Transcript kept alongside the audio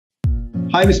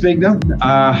Hi, Miss Megna.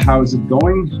 How's it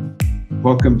going?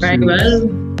 Welcome Very well.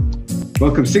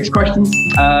 Welcome 6 Questions,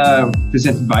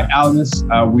 presented by Alimus.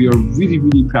 We are really,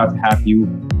 really proud to have you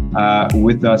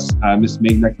with us, Miss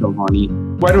Megna Kalvani.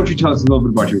 Why don't you tell us a little bit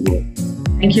about your role?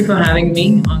 Thank you for having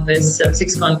me on this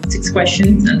six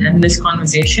questions and this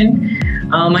conversation.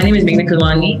 My name is Megna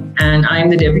Kalvani, and I'm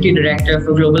the Deputy Director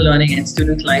for Global Learning and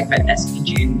Student Life at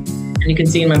SPG. And you can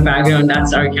see in my background,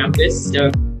 that's our campus,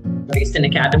 based in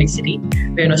Academic City.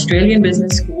 We're an Australian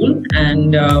business school,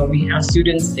 and we have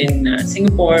students in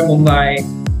Singapore, Mumbai,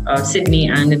 Sydney,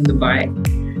 and in Dubai.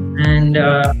 And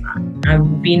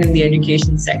I've been in the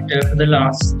education sector for the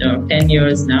last 10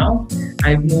 years now.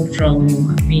 I've moved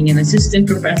from being an assistant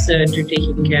professor to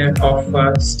taking care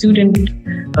of student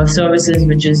services,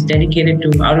 which is dedicated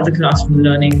to out-of-the-classroom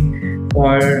learning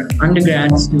for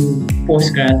undergrads to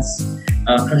postgrads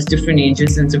across different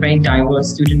ages. And it's a very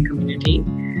diverse student community.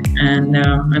 And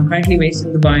I'm currently based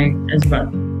in Dubai as well.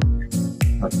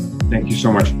 Thank you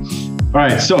so much. All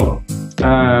right, so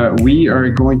we are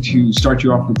going to start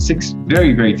you off with 6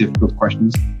 very, very difficult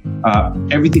questions.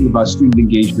 Everything about student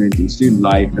engagement and student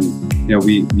life, and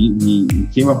we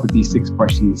came up with these 6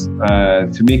 questions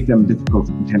to make them difficult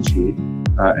intentionally.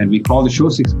 And we call the show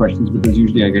 6 questions because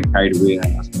usually I get carried away and I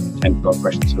ask 10, 12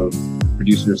 questions. So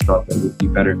producers thought that it would be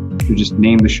better to just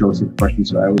name the show 6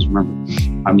 questions so I always remember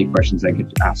how many questions I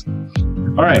get to ask.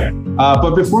 All right,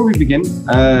 but before we begin,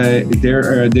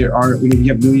 there are we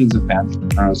have millions of fans,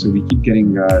 so we keep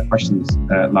getting questions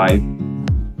live,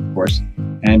 of course.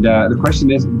 And the question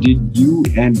is, did you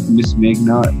and Miss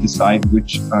Megna decide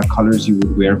which colors you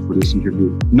would wear for this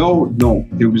interview? No,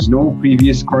 there was no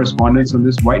previous correspondence on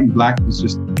this. White and black was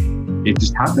just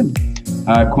happened.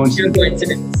 Coincidence. Pure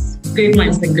coincidence. Great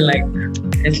minds think alike,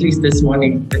 at least this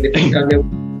morning when they think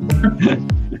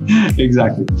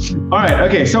Exactly. All right.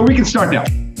 Okay. So we can start now.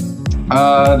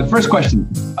 The first question.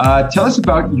 Tell us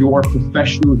about your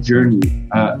professional journey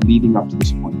leading up to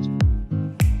this point.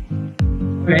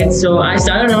 Right. So I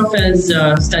started off as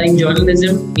studying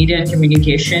journalism, media and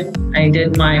communication. I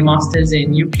did my master's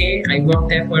in UK. I worked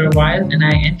there for a while, and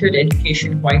I entered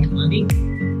education quite early.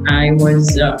 I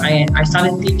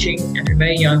started teaching at a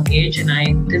very young age, and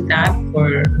I did that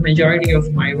for the majority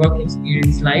of my work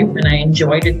experience life, and I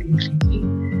enjoyed it completely.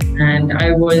 And I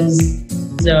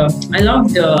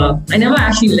never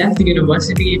actually left the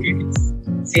university, if you can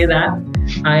say that.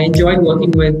 I enjoyed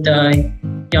working with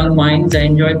young minds. I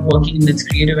enjoyed working in its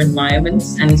creative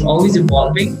environments, and it's always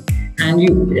evolving. And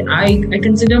I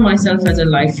consider myself as a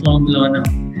lifelong learner.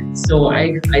 So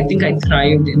I think I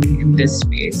thrived in this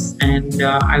space. And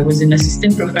I was an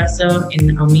assistant professor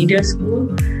in a media school,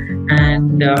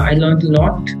 and I learned a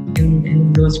lot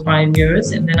in those 5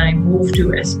 years. And then I moved to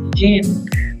SPG,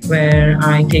 where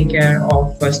I take care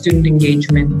of student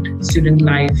engagement, student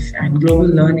life, and global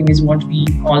learning is what we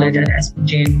call it at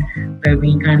SPG, where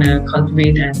we kind of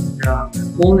cultivate and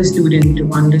mold the student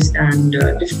to understand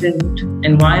different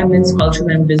environments, culture,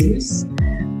 and business,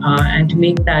 and to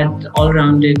make that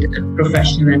all-rounded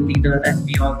professional and leader that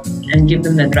we all, and give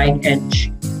them that right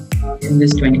edge in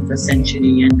this 21st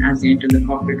century and as they enter the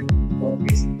corporate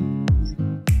workplace.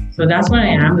 So that's where I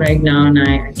am right now, and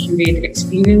I curate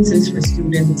experiences for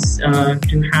students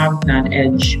to have that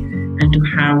edge and to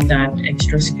have that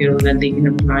extra skill that they can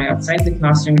apply outside the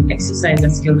classroom and exercise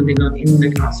that skill that they learn in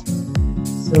the classroom.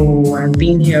 So I've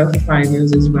been here for 5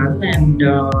 years as well, and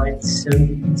it's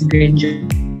a great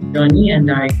journey, and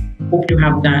I hope to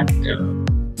have that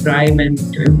drive and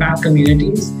to impact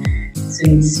communities.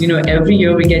 Since every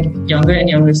year we get younger and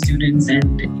younger students,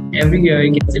 and every year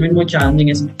it gets even more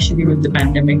challenging, especially with the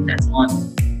pandemic that's on.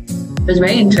 So it's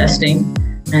very interesting,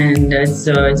 and it's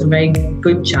a very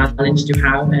good challenge to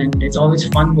have, and it's always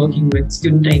fun working with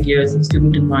student ideas and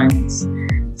student environments.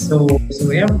 So I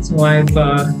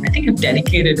think I've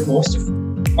dedicated most of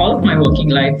all of my working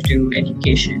life to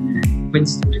education and with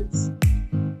students.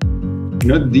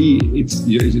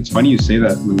 It's funny you say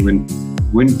that.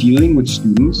 When dealing with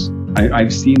students,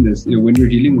 I've seen this. When you're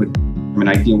dealing with,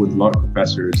 I deal with a lot of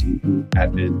professors and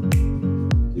admin,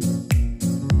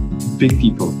 big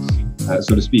people,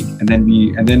 so to speak. And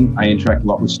then I interact a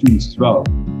lot with students as well,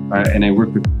 and I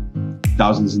work with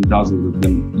thousands and thousands of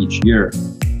them each year,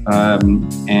 or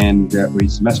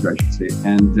each semester, I should say.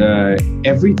 And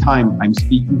every time I'm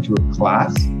speaking to a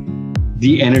class,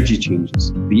 the energy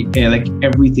changes.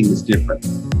 Everything is different.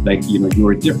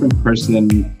 You're a different person.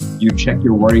 You check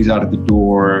your worries out of the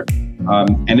door,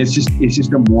 and it's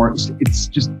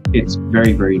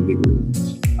very, very invigorating.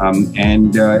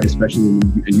 And especially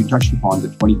and you touched upon the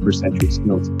 21st century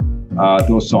skills,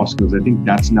 those soft skills. I think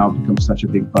that's now become such a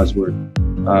big buzzword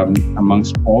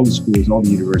amongst all the schools, all the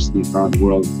universities around the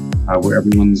world, where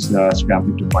everyone's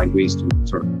scrambling to find ways to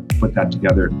sort of put that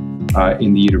together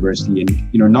in the university,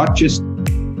 and not just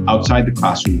outside the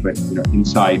classroom, but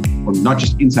inside, or not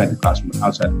just inside the classroom, but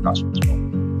outside the classroom as well.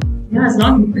 Yeah,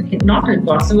 it's not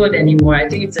impossible anymore. I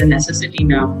think it's a necessity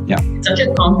now. Yeah. It's such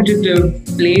a competitive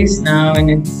place now, and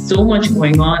it's so much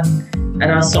going on that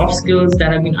our soft skills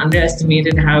that have been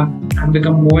underestimated have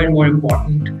become more and more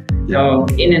important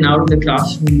in and out of the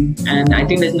classroom. And I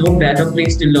think there's no better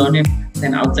place to learn it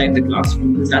than outside the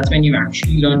classroom, because that's when you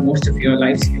actually learn most of your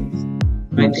life skills.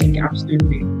 I think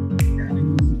absolutely.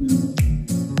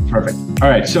 Perfect. All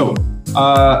right. So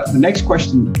the next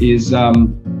question is,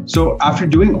 so after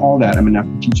doing all that,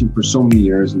 after teaching for so many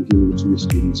years and dealing with so many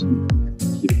students in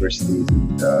universities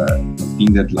and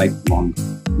being that lifelong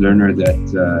learner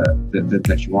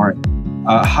that you are,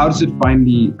 how does it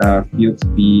finally feel to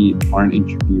be on an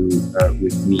interview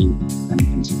with me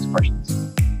and 6 questions?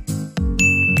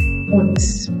 Oh,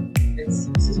 this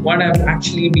is what I've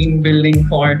actually been building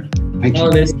for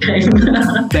all this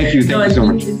time. Thank you so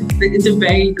much. It's a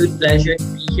very good pleasure to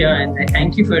be here, and I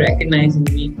thank you for recognizing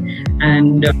me.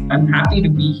 And I'm happy to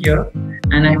be here.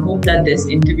 And I hope that this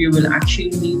interview will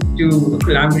actually lead to a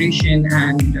collaboration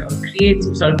and create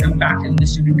some sort of impact in the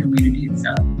student community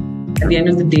itself. At the end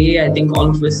of the day, I think all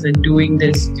of us are doing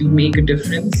this to make a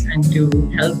difference and to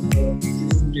help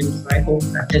students. So I hope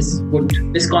that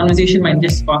this conversation might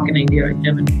just spark an idea in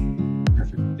them.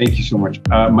 Perfect. Thank you so much.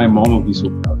 My mom will be so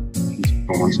proud.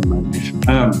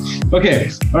 Okay.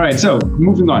 All right. So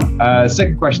moving on.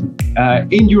 Second question.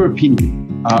 In your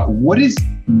opinion, what is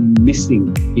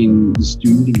missing in the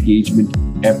student engagement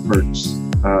efforts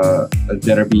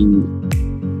that are being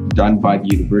done by the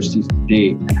universities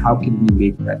today, and how can we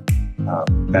make that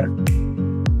better?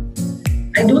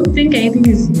 I don't think anything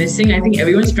is missing. I think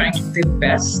everyone's trying to do their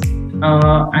best.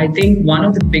 I think one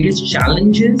of the biggest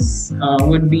challenges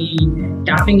would be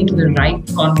tapping into the right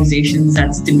conversations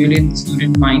that stimulate the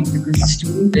student mind, because the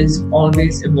student is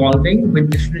always evolving with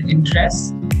different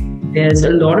interests. There's a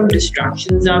lot of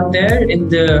distractions out there in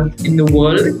the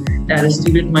world that a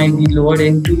student might be lured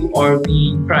into or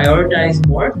be prioritized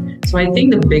more. So I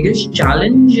think the biggest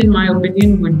challenge, in my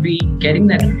opinion, would be getting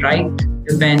that right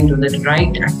event or that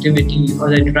right activity or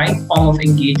that right form of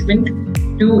engagement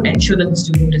to ensure that the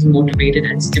student is motivated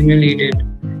and stimulated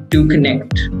to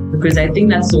connect. Because I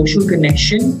think that social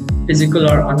connection, physical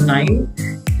or online,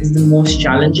 is the most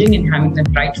challenging in having the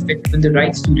right fit with the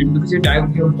right student, because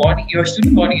your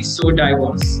student body is so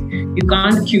diverse. You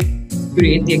can't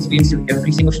curate the experience of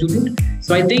every single student.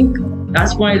 So I think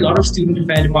that's why a lot of student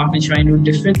affairs departments try and do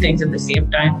different things at the same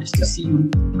time, just to see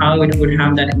how it would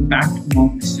have that impact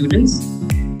among the students.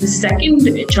 The second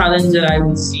challenge that I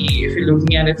would see, if you're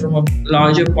looking at it from a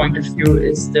larger point of view,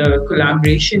 is the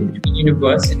collaboration between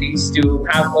universities to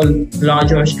have a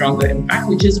larger, stronger impact,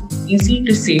 which is easy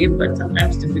to say, but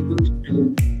sometimes difficult to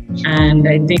do. And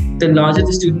I think the larger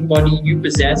the student body you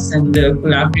possess and the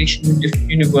collaboration with different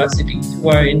universities who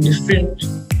are in different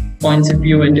points of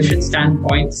view and different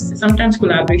standpoints, sometimes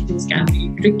collaborations can be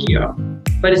trickier,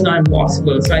 but it's not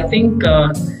impossible. So I think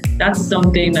that's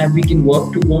something that we can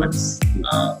work towards.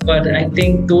 But I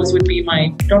think those would be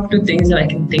my top 2 things that I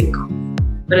can think of.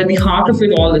 But at the heart of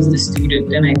it all is the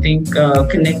student. And I think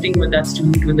connecting with that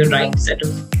student with the right set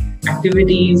of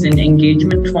activities and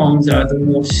engagement forms are the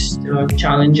most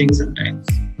challenging sometimes.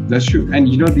 That's true. And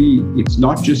it's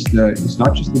not just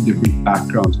the different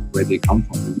backgrounds where they come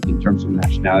from in terms of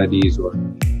nationalities or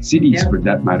cities for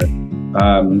that matter.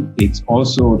 It's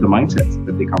also the mindsets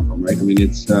that they come from, right?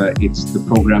 it's the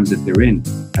programs that they're in,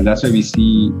 and that's why we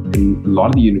see in a lot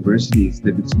of the universities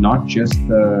that it's not just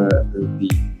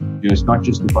it's not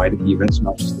just divided, the events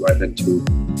not just divided into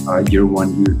year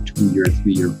 1, year 2, year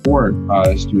 3, year 4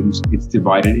 students. It's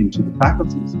divided into the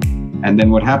faculties, and then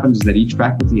what happens is that each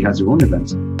faculty has their own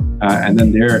events, and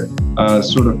then they're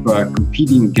sort of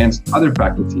competing against other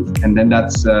faculties, and then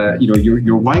that's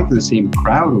you're vying for the same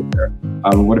crowd over there.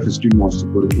 What if a student wants to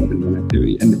go to more than one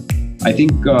activity? And I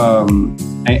think,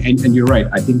 and you're right.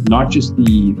 I think not just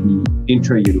the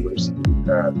intra-university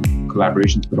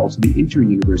collaborations, but also the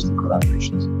inter-university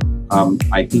collaborations.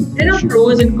 I think there are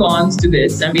pros and cons to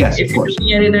this. Yes, if you're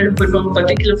looking at it from a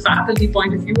particular faculty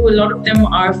point of view, a lot of them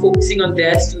are focusing on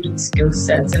their student skill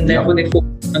sets, and therefore they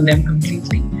focus on them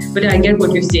completely. But I get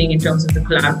what you're saying in terms of the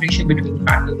collaboration between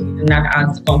faculties, and that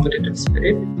adds a competitive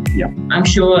spirit. Yeah, I'm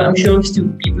sure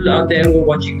people out there who are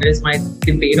watching this might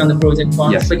debate on the pros and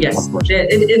cons. Yes, but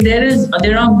yes,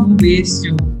 there are ways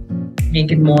to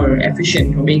make it more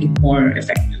efficient or make it more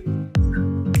effective.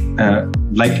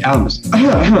 Like Alimus.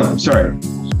 Sorry.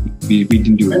 we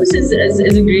didn't do it. This is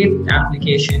a great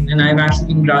application, and I've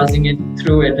actually been browsing it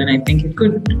through it, and I think it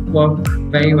could work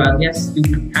very well. Yes,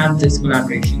 to have this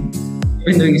collaboration.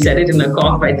 Even though you said it in a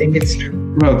cough, I think it's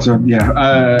true. Well, so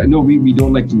yeah, no, we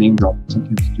don't like to name drop.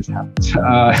 Sometimes it just happens.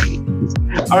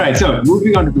 All right, so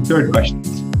moving on to the third question.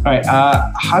 All right,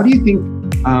 how do you think?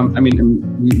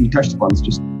 We touched upon this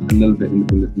just a little bit in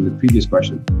the previous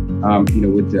question.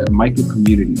 With the micro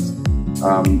communities,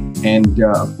 and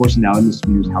of course in Alimus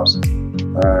we use houses,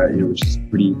 which is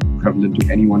pretty prevalent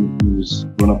to anyone who's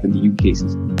grown up in the UK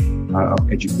system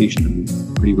of education. I mean,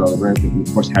 pretty well aware of it. And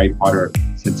of course, Harry Potter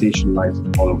sensationalized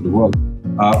it all over the world.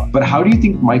 But how do you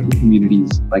think micro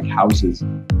communities like houses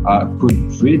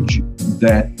could bridge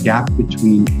that gap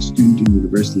between student and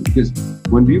university? Because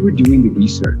when we were doing the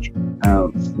research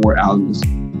for Alimus,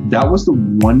 that was the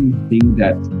one thing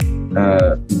that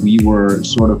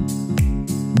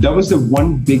that was the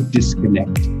one big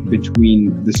disconnect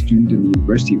between the student and the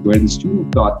university, where the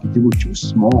student thought that they were too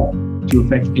small to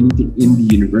affect anything in the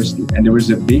university. And there was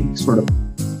a big sort of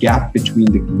gap between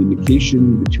the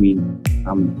communication, between,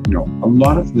 a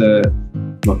lot of the,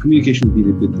 communication would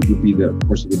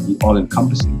be all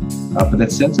encompassing. But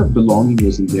that sense of belonging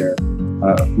wasn't there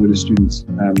for the students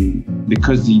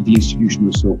because the institution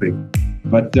was so big.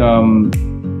 But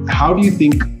how do you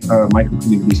think micro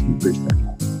communities can bridge that gap?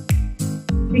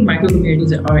 I think micro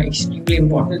communities are extremely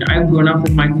important. I've grown up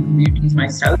with micro communities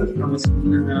myself from a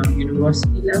school and a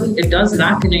university level. It does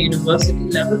lack in a university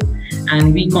level,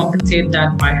 and we compensate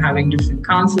that by having different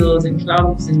councils and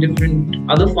clubs and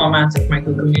different other formats of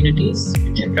micro communities,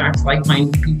 which attracts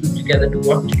like-minded people together to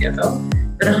work together.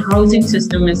 But a housing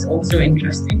system is also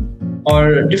interesting,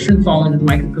 or different forms of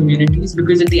micro communities,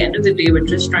 because at the end of the day, we're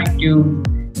just trying to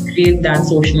create that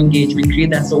social engagement, create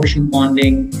that social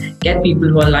bonding, get people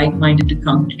who are like-minded to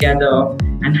come together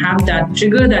and have that,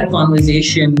 trigger that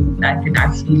conversation that can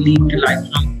actually lead to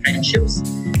lifelong friendships.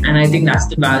 And I think that's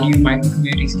the value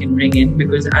micro-communities can bring in,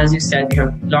 because as you said, we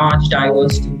have large,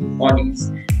 diverse student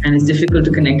bodies, and it's difficult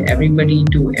to connect everybody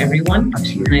to everyone.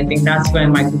 Absolutely. And I think that's where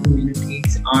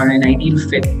micro-communities are an ideal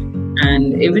fit.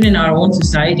 And even in our own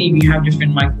society, we have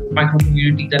different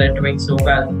micro-communities that are doing so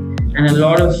well. And a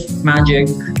lot of magic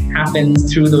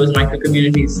happens through those micro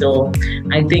communities. So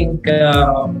I think,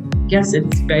 yes,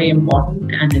 it's very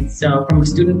important. And it's from a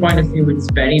student point of view, it's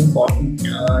very important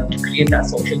to create that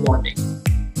social bonding.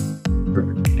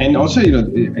 Perfect. And also,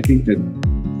 I think that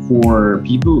for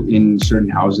people in certain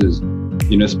houses,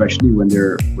 especially when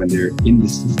they're in the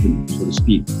system, so to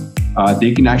speak,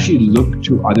 they can actually look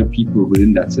to other people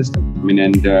within that system.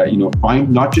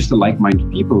 Find not just the like-minded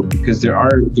people, because there are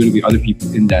going to be other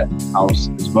people in that house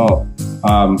as well.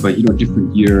 But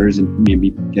different years, and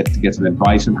maybe get some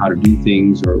advice on how to do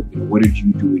things, or what did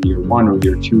you do in year one or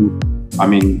year two?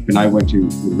 When I went to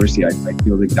university, I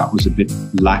feel like that was a bit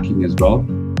lacking as well.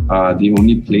 The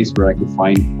only place where I could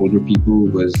find older people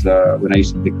was when I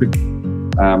used to play cricket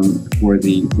for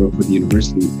the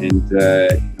university, and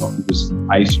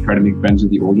I used to try to make friends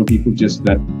with the older people, just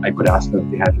that I could ask them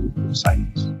if they had any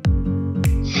assignments.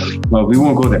 Well, we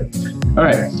won't go there. All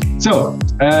right. So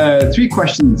 3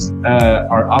 questions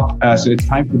are up. So it's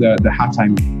time for the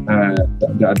halftime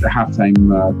the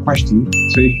halftime question.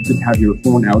 So if you could have your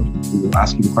phone out, we will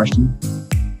ask you the question,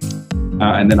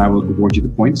 and then I will award you the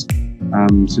points.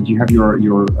 So do you have your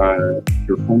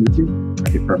phone with you?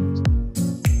 Okay, perfect.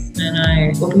 And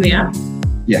I open the app?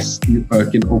 Yes, you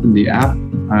can open the app,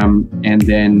 and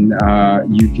then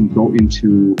you can go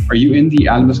into, are you in the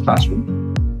Alimus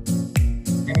classroom?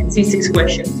 I can see 6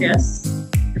 questions, yes.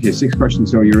 Okay, 6 questions,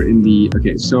 so you're in the,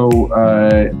 okay, so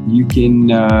you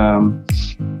can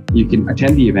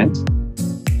attend the event.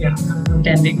 Yeah, I'm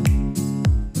attending.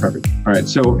 Perfect. All right,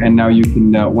 so, and now you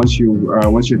can, once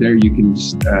you're there, you can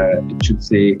just, it should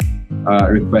say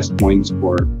request points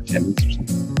for attendance or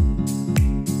something.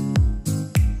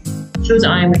 Shows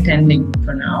I am attending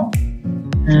for now,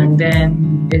 and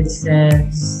then it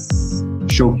says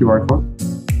show QR code.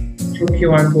 Show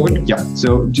QR code. Yeah.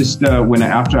 So just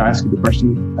after I ask you the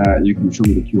question, you can show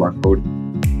me the QR code,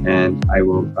 and I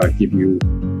will give you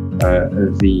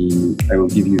the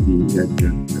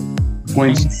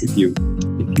points if you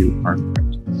are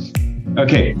correct.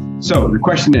 Okay. So the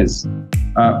question is,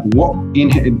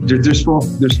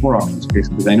 there's 4 options,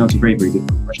 because I know it's a very, very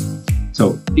difficult question.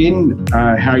 So in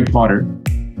Harry Potter,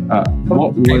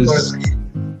 what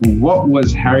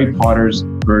was Harry Potter's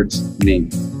bird's name?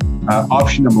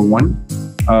 Option number 1,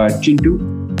 Chintu.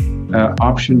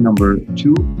 Option number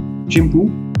 2,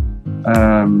 Chimpu.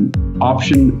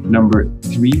 Option number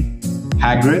 3,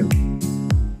 Hagrid.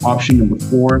 Option number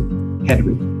 4,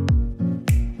 Hedwig.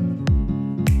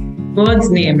 bird's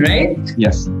name, right?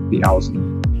 Yes, the owl's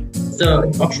name. So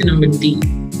option number D.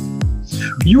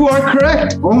 You are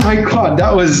correct. Oh my God,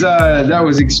 that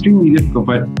was extremely difficult,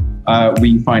 but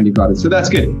we finally got it. So that's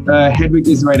good. Hedwig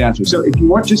is the right answer. So if you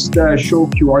want, just show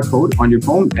QR code on your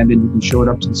phone, and then you can show it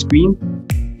up to the screen.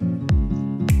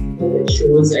 It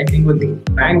shows, I think, with the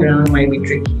background might be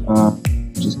tricky.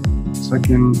 Just a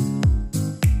second.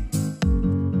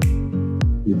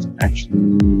 It's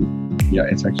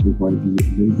actually going to be a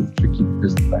little bit tricky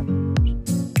because of the background.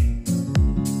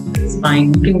 It's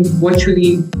fine. You can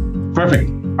virtually. Perfect.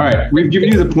 All right, we've given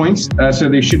you the points, so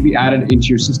they should be added into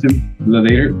your system a little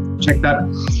later. Check that.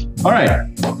 All right.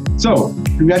 So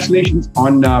congratulations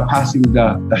on passing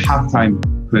the halftime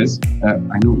quiz.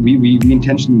 I know we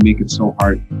intentionally make it so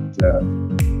hard.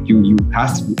 You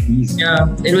passed with ease. Yeah,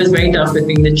 it was very tough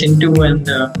between the Chintu and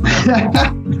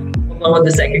what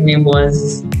the second name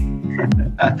was.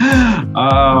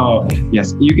 Oh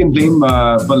yes, you can blame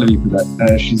Pallavi for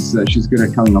that. She's good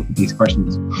at coming up with these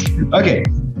questions. Okay,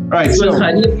 all right. If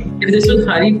this was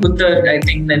Hari Putra, I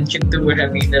think then Chintu would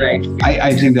have been the right fit.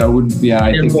 I think that would be.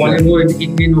 I think Bollywood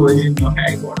Indian version of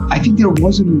Harry Potter. I think there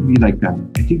was a movie like that.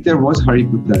 I think there was Hari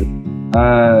Putra.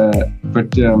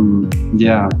 But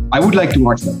yeah, I would like to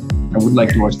watch that. I would like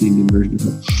to watch the Indian version of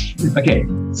it. Okay,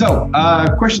 so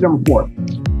question number 4.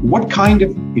 What kind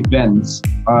of events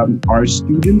are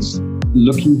students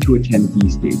looking to attend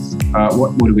these days?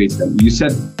 What motivates them? You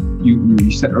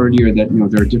said earlier that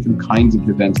there are different kinds of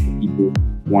events that people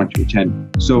want to attend.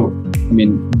 So I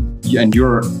mean, and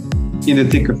you're in the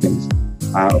thick of things.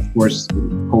 Of course,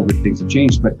 COVID things have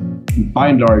changed, but by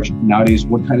and large, nowadays,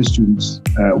 what kind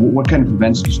of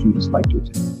events do students like to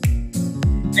attend?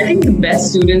 I think the best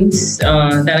students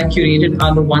that are curated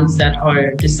are the ones that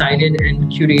are decided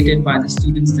and curated by the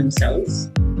students themselves.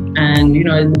 And,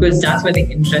 because that's where the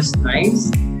interest lies.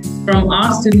 From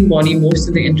our student body, most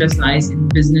of the interest lies in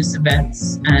business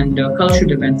events and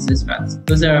cultural events as well.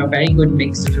 Those are a very good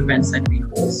mix of events that we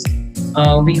host.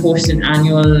 We host an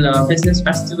annual business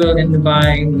festival in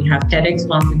Dubai. We have TEDx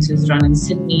conferences run in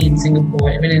Sydney and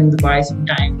Singapore, even in Dubai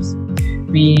sometimes.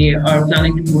 We are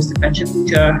planning to host a Pecha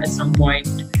Puja at some point.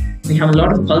 We have a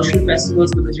lot of cultural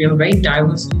festivals because we have a very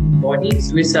diverse student body.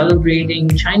 So we're celebrating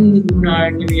Chinese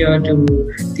Lunar New Year to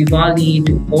Diwali,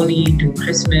 to Holi, to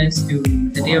Christmas, to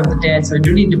the Day of the Dead. So it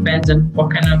really depends on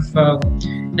what kind of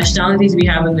nationalities we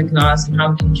have in the class and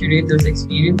how we can curate those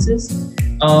experiences.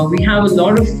 We have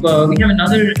another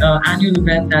annual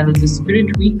event that is the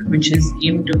Spirit Week, which is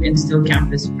aimed to instill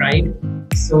campus pride.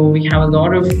 So we have a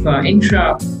lot of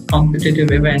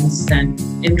intra-competitive events and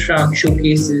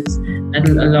intra-showcases that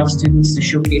will allow students to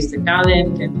showcase their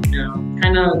talent and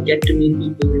kind of get to meet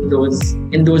people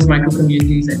in those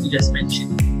micro-communities that you just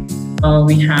mentioned.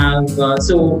 We have,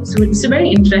 so it's a very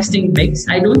interesting mix.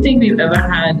 I don't think we've ever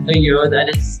had a year that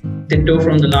is ditto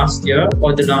from the last year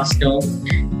or the last term.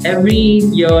 Every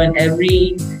year and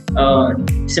every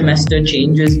semester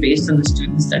changes based on the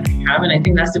students that we have, and I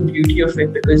think that's the beauty of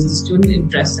it because the student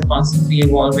interests are constantly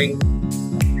evolving.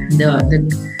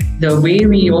 The way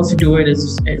we also do it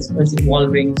is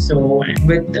evolving. So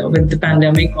with the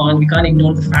pandemic on, we can't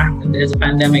ignore the fact that there's a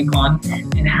pandemic on.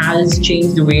 It has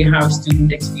changed the way how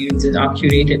student experiences are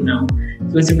curated now.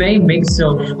 So it's a very mix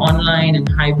of online and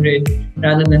hybrid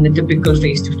rather than the typical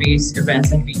face-to-face events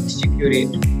that we used to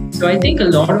curate. So I think a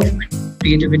lot of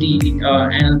creativity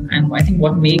and I think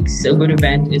what makes a good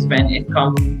event is when it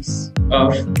comes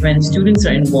when students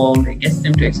are involved, it gets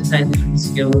them to exercise different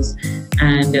skills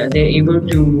and they're able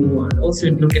to also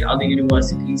look at other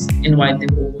universities, invite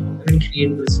them over and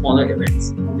create those smaller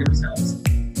events themselves.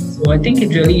 So I think it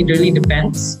really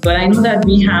depends. But I know that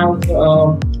we have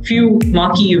a few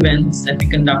marquee events that we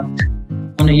conduct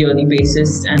on a yearly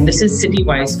basis, and this is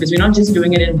city-wise because we're not just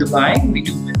doing it in Dubai, we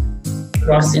do it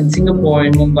across in Singapore,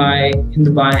 in Mumbai, in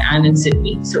Dubai, and in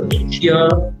Sydney. So each year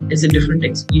is a different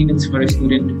experience for a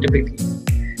student typically,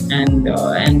 and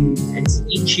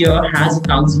each year has a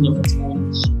council of its own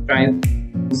which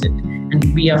drives it.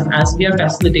 And we are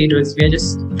facilitators. We are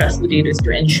just facilitators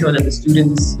to ensure that the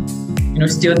students,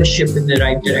 steer the ship in the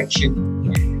right direction.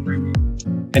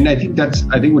 And I think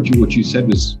what you said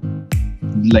was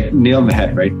like nail on the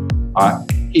head, right?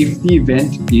 If the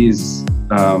event is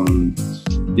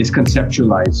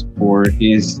conceptualized or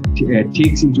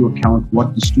takes into account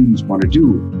what the students want to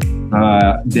do,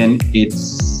 then it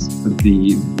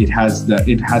has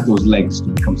those legs to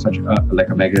become such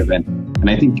a mega event. And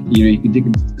I think you can take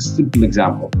a simple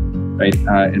example, right?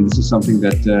 And this is something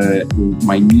that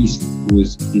my niece, who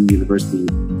was in university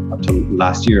up till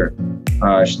last year,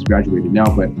 she's graduated now,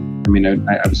 but I mean,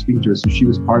 I was speaking to her, so she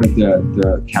was part of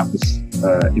the campus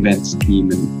events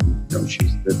team and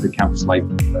she's the Campus Life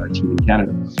team in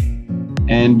Canada.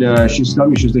 And she was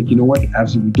telling me, she was like, you know what,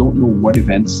 absolutely, we don't know what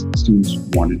events students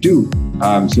want to do.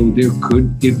 So there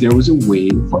could, if there was a way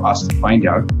for us to find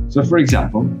out. So for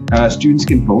example, students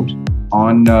can vote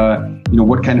on,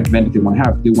 what kind of event they want to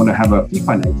have. They want to have a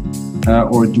FIFA night,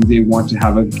 or do they want to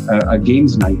have a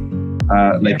games night,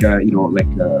 like a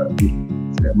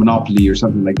Monopoly or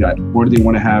something like that? Or do they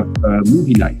want to have a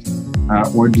movie night?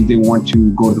 Or do they want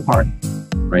to go to the park?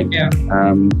 Right? Yeah.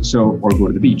 Or go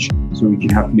to the beach. So we can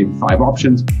have maybe 5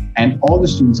 options, and all the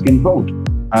students can vote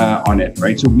on it,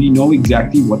 right? So we know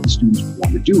exactly what the students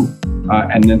want to do.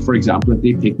 And then, for example, if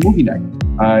they pick movie night,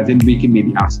 then we can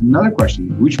maybe ask them another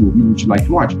question: which movie would you like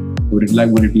to watch? Would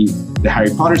it be the Harry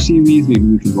Potter series? Maybe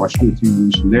we can watch 2 or 3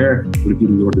 movies from there. Would it be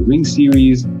the Lord of the Rings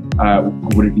series?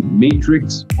 Would it be The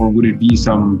Matrix? Or would it be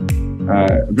some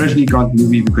Rajnikant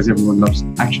movie because everyone loves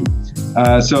action?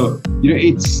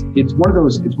 It's one of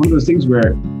those things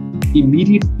where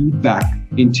immediate feedback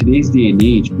in today's day and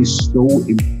age is so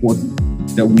important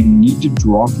that we need to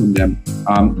draw from them.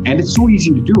 And it's so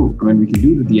easy to do. I mean, we can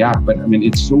do it with the app, but I mean,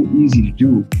 it's so easy to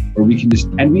do, or we can just,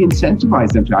 and we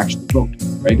incentivize them to actually vote,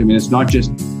 right? I mean, it's not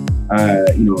just, there's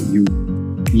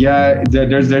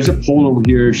a poll over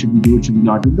here. Should we do it? Should we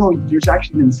not do it? No, there's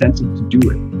actually an incentive to do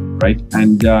it, right?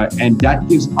 And that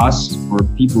gives us, or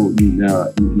people in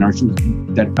our schools,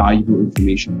 that valuable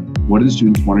information. What do the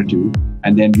students want to do?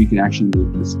 And then we can actually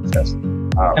make it a success.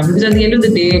 Because at the end of the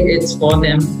day, it's for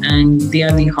them, and they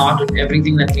are the heart of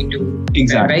everything that we do.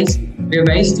 Exactly. We're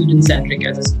very student-centric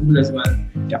as a school as well.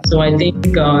 Yeah. So I think,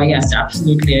 yes,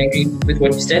 absolutely, I agree with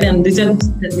what you said. And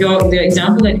the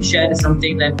example that you shared is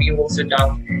something that we've also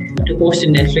done. To host a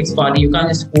Netflix party, you can't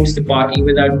just host a party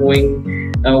without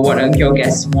knowing what your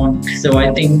guests want. So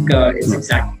I think it's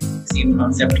exactly the same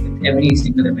concept with every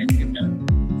single event we've done.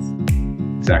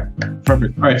 Exactly.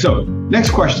 Perfect. All right. So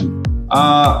next question.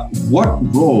 What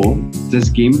role does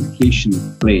gamification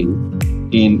play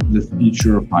in the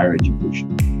future of higher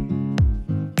education?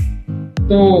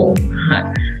 So,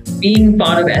 being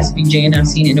part of SPJ, I've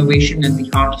seen innovation at the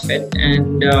heart of it,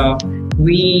 and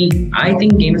I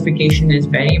think gamification is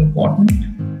very important,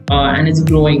 and it's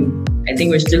growing. I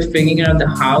think we're still figuring out the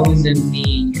hows and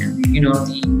the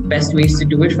best ways to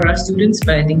do it for our students,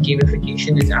 but I think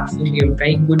gamification is absolutely a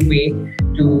very good way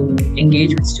to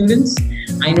engage with students.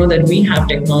 I know that we have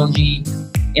technology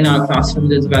in our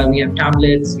classrooms as well. We have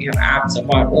tablets, we have apps of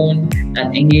our own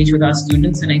that engage with our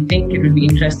students, and I think it would be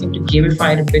interesting to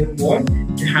gamify it a bit more,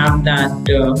 to have that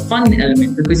fun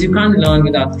element, because you can't learn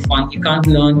without the fun, you can't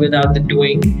learn without the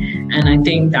doing, and I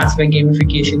think that's where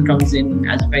gamification comes in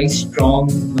as a very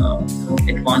strong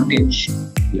advantage.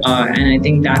 And I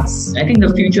think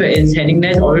the future is heading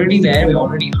there. It's already there. We're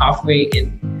already halfway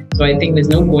in. So I think there's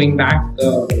no going back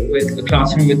with the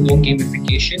classroom with no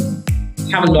gamification.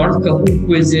 We have a lot of Kahoot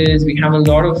quizzes. We have a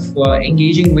lot of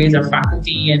engaging ways of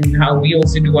faculty and how we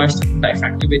also do our student life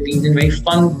activities in very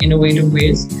fun, innovative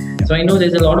ways. So I know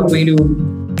there's a lot of way to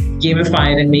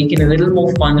gamify it and make it a little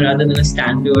more fun rather than a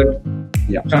standard,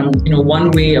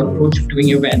 one way approach of doing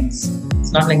events.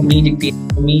 It's not like me dictating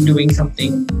or me doing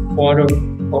something for a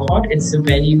cohort. It's a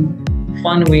very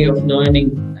fun way of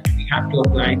learning that we have to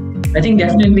apply. I think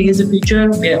definitely is the future.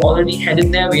 We're already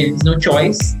headed there. There's no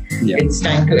choice. Yeah. It's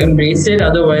time to embrace it.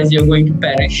 Otherwise, you're going to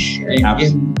perish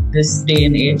in this day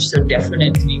and age. So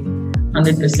definitely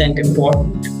 100%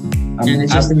 important. And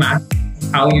it's just a matter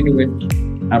of how you do it.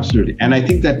 Absolutely. And I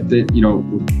think that,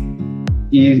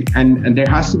 and there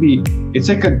has to be, it's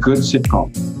like a good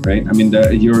sitcom, right? I mean,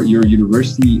 your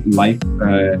university life,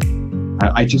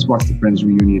 I just watched the Friends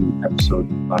reunion episode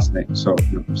last night. So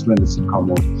I'm still in the sitcom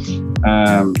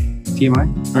mode. TMI?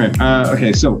 All right.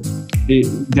 Okay. So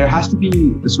there has to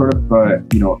be a sort of,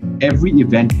 every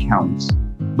event counts,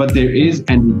 but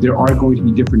there are going to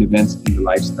be different events in the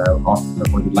lifestyle or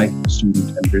the life of the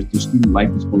student. And the student life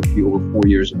is going to be over 4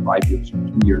 years or 5 years or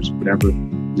 2 years, whatever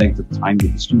length of time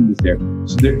that the student is there.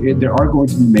 So there are going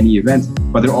to be many events,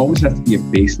 but there always has to be a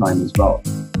baseline as well.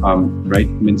 Right?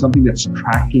 I mean, something that's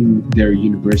tracking their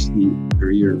university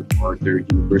career or their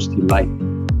university life,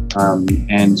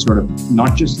 and sort of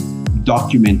not just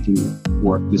documenting it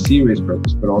for the serious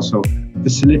purpose, but also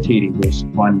facilitating those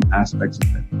fun aspects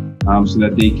of it, so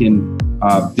that they can,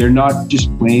 they're not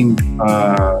just playing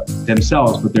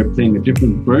themselves, but they're playing a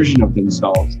different version of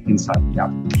themselves inside the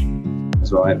application.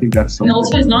 So I think that's something. And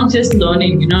also, it's not just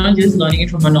learning. You're not just learning it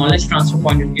from a knowledge transfer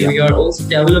point of view. Yeah. You're also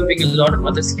developing a lot of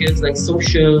other skills like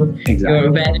social. Exactly. You're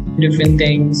aware of different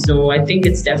things. So I think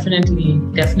it's definitely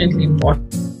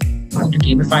important to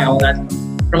gamify all that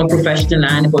from a professional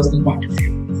and a personal point of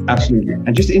view. Absolutely,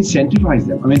 and just incentivize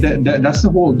them. I mean, that's the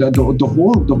whole,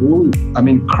 I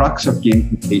mean, crux of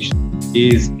gamification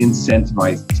is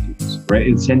incentivizing students, right?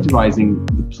 Incentivizing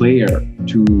the player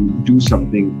to do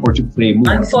something or to play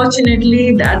more.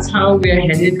 Unfortunately, that's how we are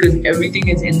headed, because everything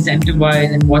is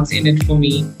incentivized and what's in it for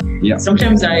me. Yeah.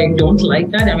 Sometimes I don't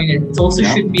like that. I mean, it also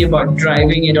should be about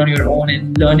driving it on your own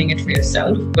and learning it for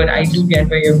yourself. But I do get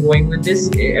where you're going with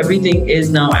this. Everything is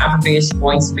now app-based,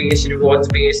 points-based,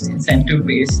 rewards-based,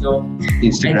 incentive-based. So I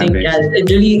think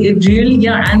it really,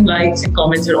 yeah, and likes and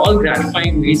comments are all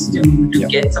gratifying ways to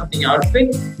get something out of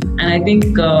it. And I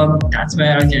think that's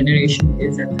where our generation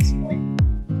is at this point.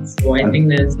 So I think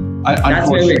that's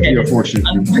where we're headed.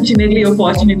 Unfortunately or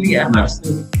fortunately, I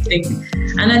think.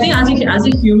 And I think as a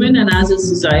human and as a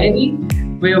society,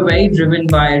 we are very driven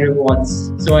by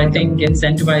rewards. So I think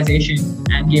incentivization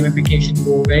and gamification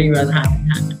go very well hand in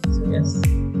hand. So yes.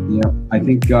 Yeah, I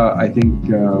think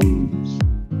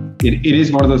it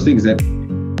is one of those things that,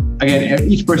 again,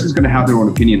 each person is going to have their own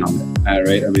opinion on that,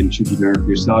 right? I mean, should you learn it for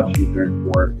yourself? Should you learn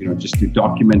it for, just to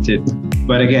document it?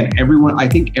 But again, I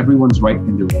think everyone's right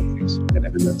in their own place. And I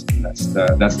mean,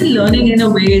 that's the learning in a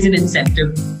way is an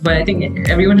incentive, but I think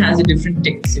everyone has a different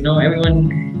taste.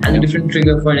 Everyone has a different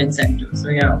trigger for an incentive. So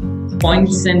yeah,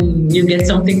 points and you get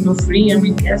something for free. I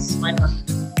mean, yes, why not?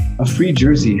 A free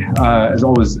jersey is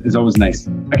always nice.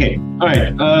 Okay, all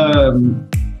right.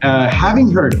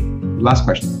 Having heard. Last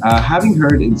question. Having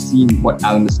heard and seen what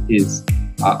Alimus is,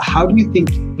 how do you think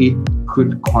it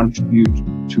could contribute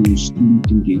to student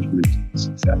engagement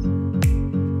success?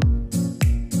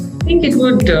 I think it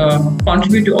would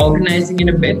contribute to organizing in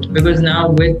a bit, because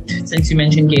now since you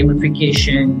mentioned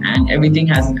gamification and everything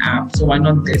has an app, so why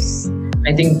not this?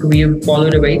 I think we have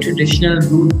followed a very traditional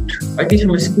route, at least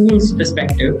from a school's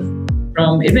perspective.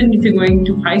 Even if you're going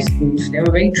to high schools, they have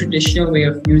a very traditional way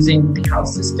of using the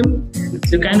house system.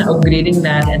 So kind of upgrading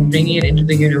that and bringing it into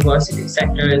the university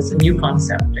sector is a new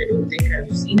concept. I don't think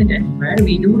I've seen it anywhere.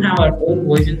 We do have our own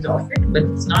versions of it, but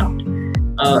it's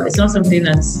not something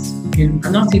that's,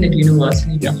 I've not seen it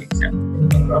universally being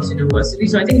accepted across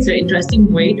universities. So I think it's an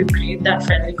interesting way to create that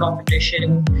friendly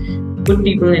competition, put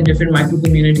people in different micro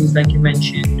communities like you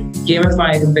mentioned,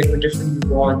 gamify it a bit with different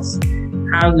rewards,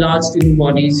 have large student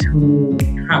bodies who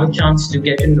have a chance to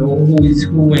get to know who is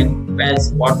who and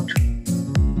where's what.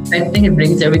 I think it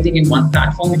brings everything in one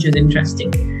platform, which is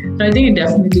interesting. So I think it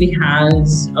definitely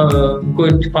has a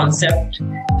good concept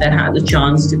that has a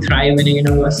chance to thrive in a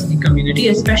university community,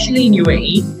 especially in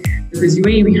UAE, because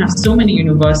UAE, we have so many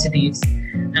universities,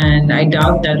 and I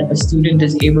doubt that a student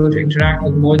is able to interact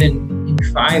with more than maybe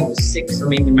 5 or 6 or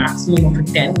maybe maximum of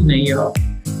 10 in a year,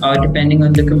 depending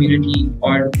on the community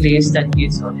or place that he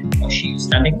is or she is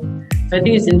studying. So I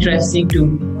think it's interesting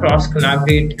to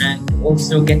cross-collaborate and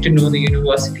also get to know the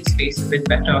university space a bit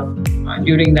better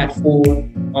during that 4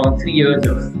 or 3 years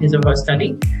of his or her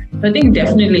study. So I think it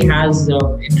definitely has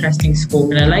interesting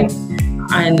scope,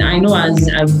 and I know as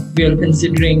we are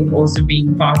considering also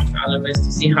being part of Alimus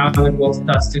to see how it works with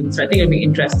our students. So I think it'll be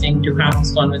interesting to have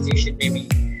this conversation maybe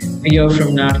a year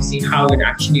from now to see how it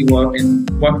actually worked and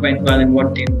what went well and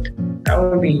what didn't. That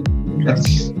would be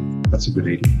interesting. That's a good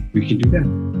idea. We can do that.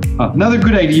 Another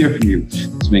good idea from you,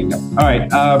 Megna. All right,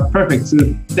 perfect. So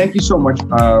thank you so much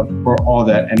for all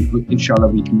that, and inshallah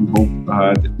we can hope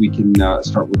that we can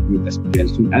start working with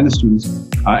SPJ and the students,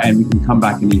 and we can come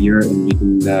back in a year and we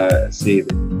can say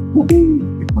that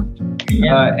woohoo, it worked.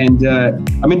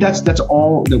 I mean that's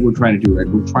all that we're trying to do. Right?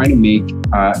 We're trying to make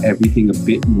everything a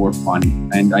bit more fun,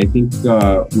 and I think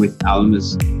with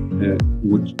Alimus,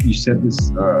 which you said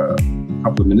this a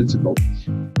couple of minutes ago,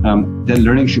 that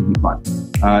learning should be fun.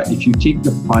 If you take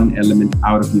the fun element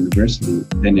out of university,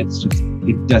 then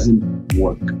it doesn't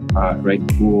work, right?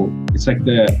 It's like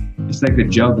the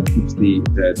gel that keeps the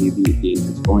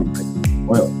engines going, right?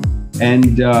 Oil.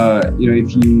 And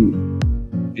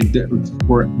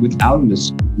with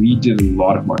Alimus, we did a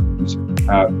lot of market research,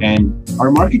 and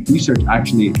our market research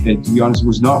actually, to be honest,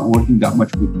 was not working that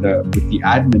much with the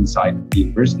admin side of the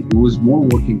university. It was more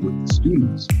working with the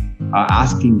students,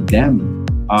 asking them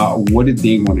what did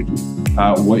they want to do,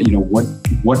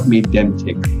 what made them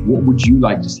tick, what would you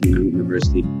like to see in the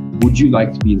university, would you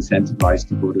like to be incentivized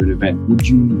to go to an event, would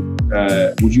you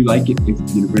like it if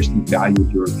the university valued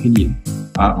your opinion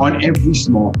on every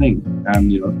small thing.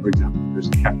 For example, there's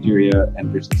a cafeteria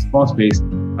and there's a small space.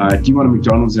 Do you want a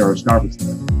McDonald's there or a Starbucks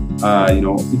there?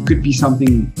 It could be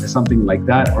something like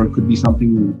that, or it could be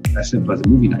something as simple as a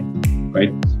movie night,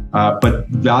 right? But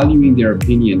valuing their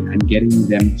opinion and getting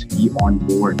them to be on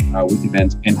board with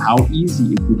events, and how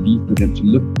easy it would be for them to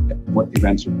look what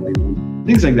events are going on,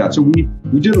 things like that. So we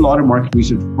did a lot of market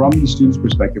research from the student's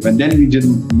perspective, and then we did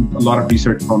a lot of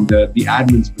research from the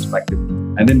admin's perspective,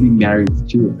 and then we married the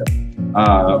two of them.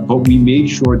 But we made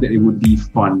sure that it would be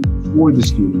fun for the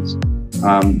students,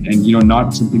 and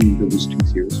not something that was too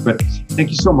serious. But thank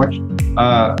you so much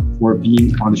for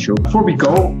being on the show. Before we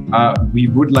go, we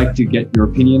would like to get your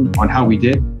opinion on how we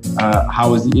did.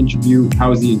 How was the interview? How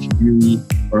was the interviewee?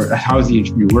 Or how was the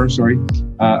interviewer? Sorry.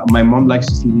 My mom likes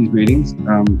to see these ratings,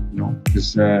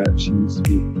 because she needs to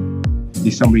be.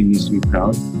 Somebody needs to be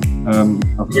proud.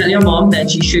 Tell your mom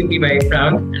that she should be very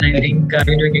proud, and I think you're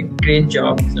doing a great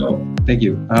job. So thank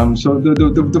you. So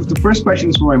the first question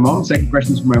is for my mom. Second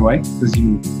question is for my wife, because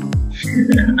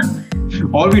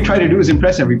all we try to do is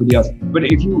impress everybody else. But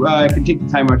if you can take the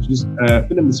time out to just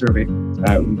fill in the survey,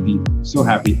 we'd be so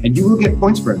happy, and you will get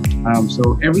points for it.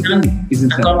 So everything is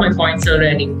incentivized. I got my points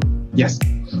already. Yes.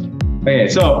 Okay,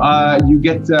 so you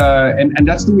get, and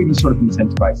that's the way we sort of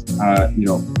incentivize,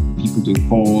 people doing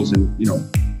polls and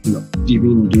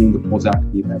even doing the polls after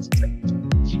the events, etc.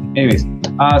 Anyways,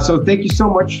 so thank you so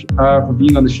much for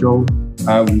being on the show.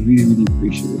 We really, really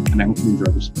appreciate it, and I hope you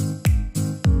enjoyed this.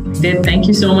 Thank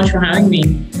you so much for having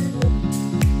me.